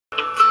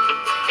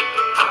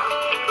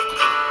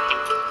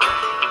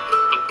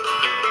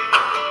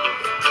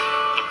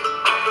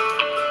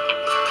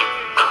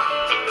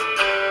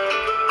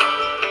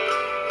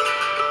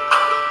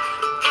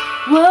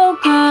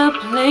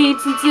day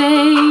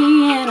today,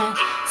 and I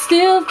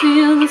still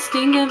feel the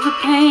sting of the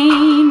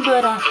pain,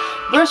 but I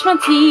brush my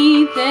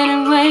teeth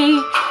anyway.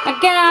 I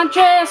got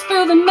dressed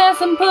through the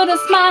mess and put a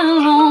smile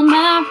on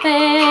my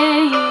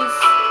face.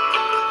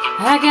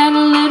 I got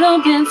a little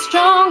bit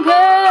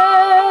stronger,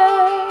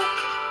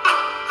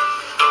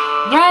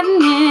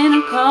 riding in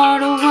a car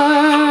to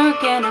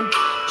work, and I'm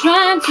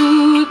trying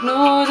to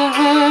ignore the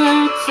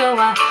hurt. So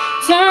I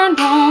turned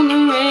on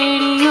the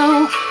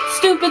radio.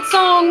 Stupid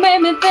song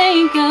made me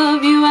think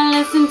of you. I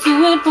listened to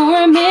it for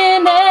a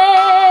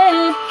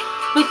minute,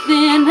 but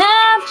then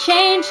I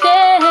changed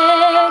it.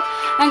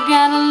 I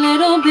got a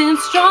little bit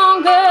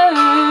stronger,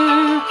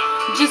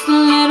 just a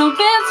little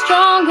bit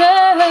stronger.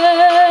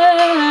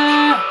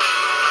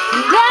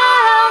 And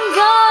I'm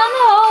done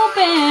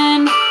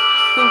hoping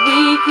that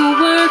we can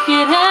work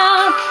it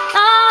out.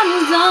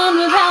 I'm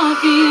done with how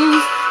it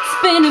feels,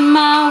 spinning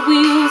my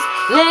wheels,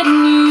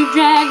 letting you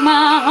drag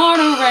my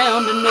heart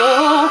around. And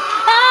oh,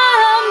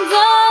 I'm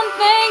done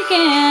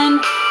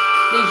thinking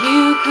that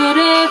you could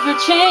ever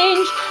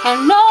change. I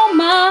know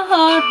my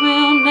heart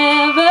will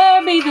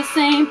never be the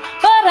same,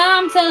 but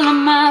I'm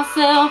telling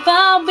myself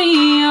I'll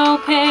be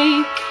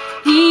okay,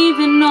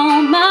 even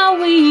on my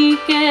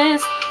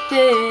weakest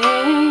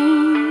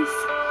days.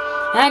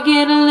 I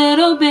get a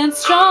little bit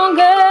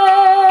stronger.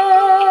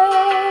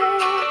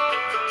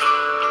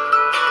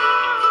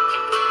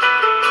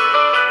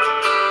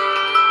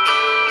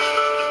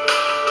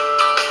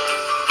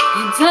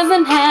 It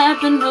doesn't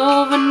happen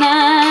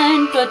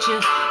overnight, but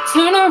you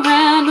turn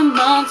around a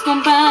month's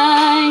gone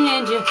by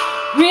and you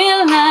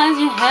realize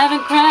you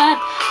haven't cried.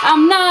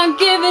 I'm not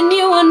giving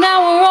you an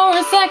hour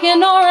or a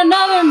second or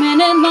another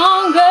minute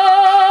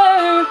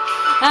longer.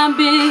 I'm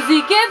busy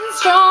getting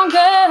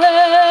stronger,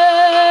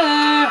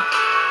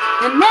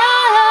 and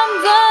now I'm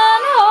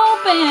done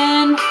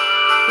hoping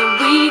that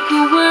we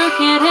can work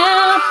it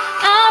out.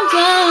 I'm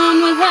done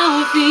with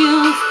how it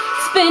feels,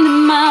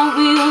 spinning my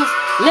wheels,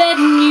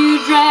 letting you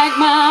drag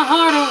my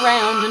heart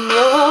around. And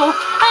oh,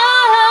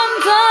 I'm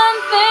done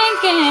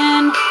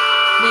thinking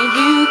that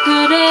you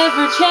could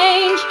ever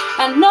change.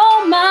 I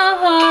know my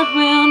heart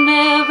will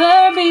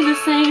never be the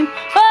same,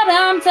 but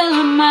I'm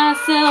telling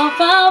myself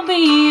I'll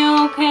be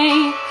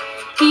okay,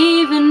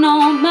 even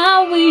on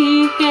my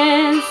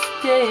weakest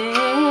days.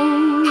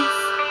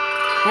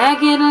 I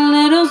get a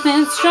little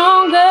bit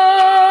stronger.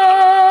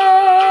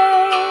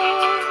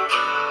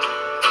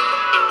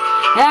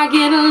 I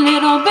get a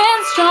little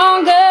bit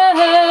stronger.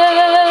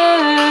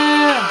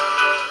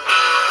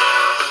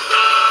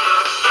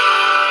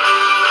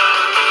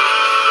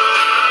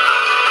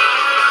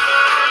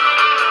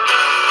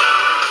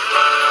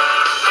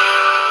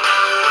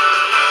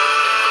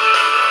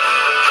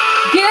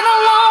 Get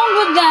along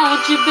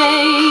without you,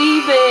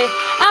 baby.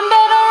 I'm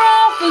better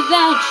off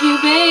without you,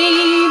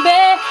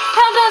 baby.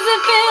 How does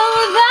it feel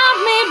without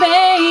me,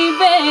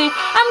 baby?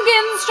 I'm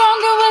getting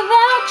stronger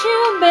without you,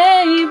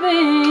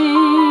 baby.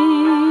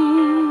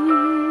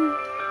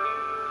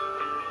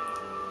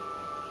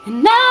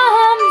 And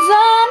I'm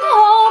done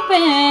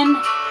hoping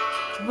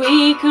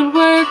we could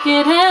work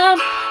it out.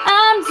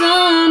 I'm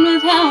done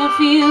with how it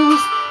feels,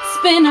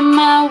 spinning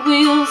my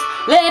wheels,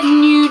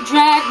 letting you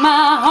drag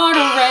my heart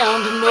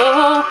around. And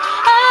oh,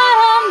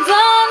 I'm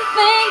done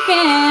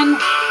thinking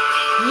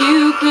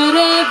you could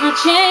ever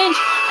change.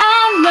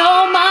 I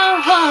know my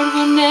heart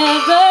will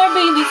never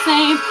be the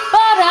same,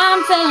 but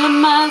I'm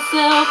telling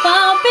myself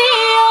I'll be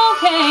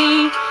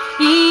okay,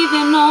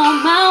 even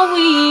on my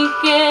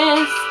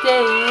weakest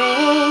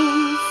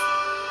days.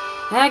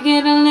 I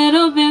get a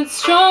little bit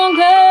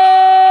stronger.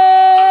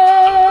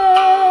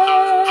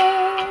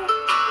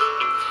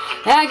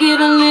 I get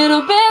a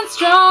little bit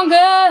stronger.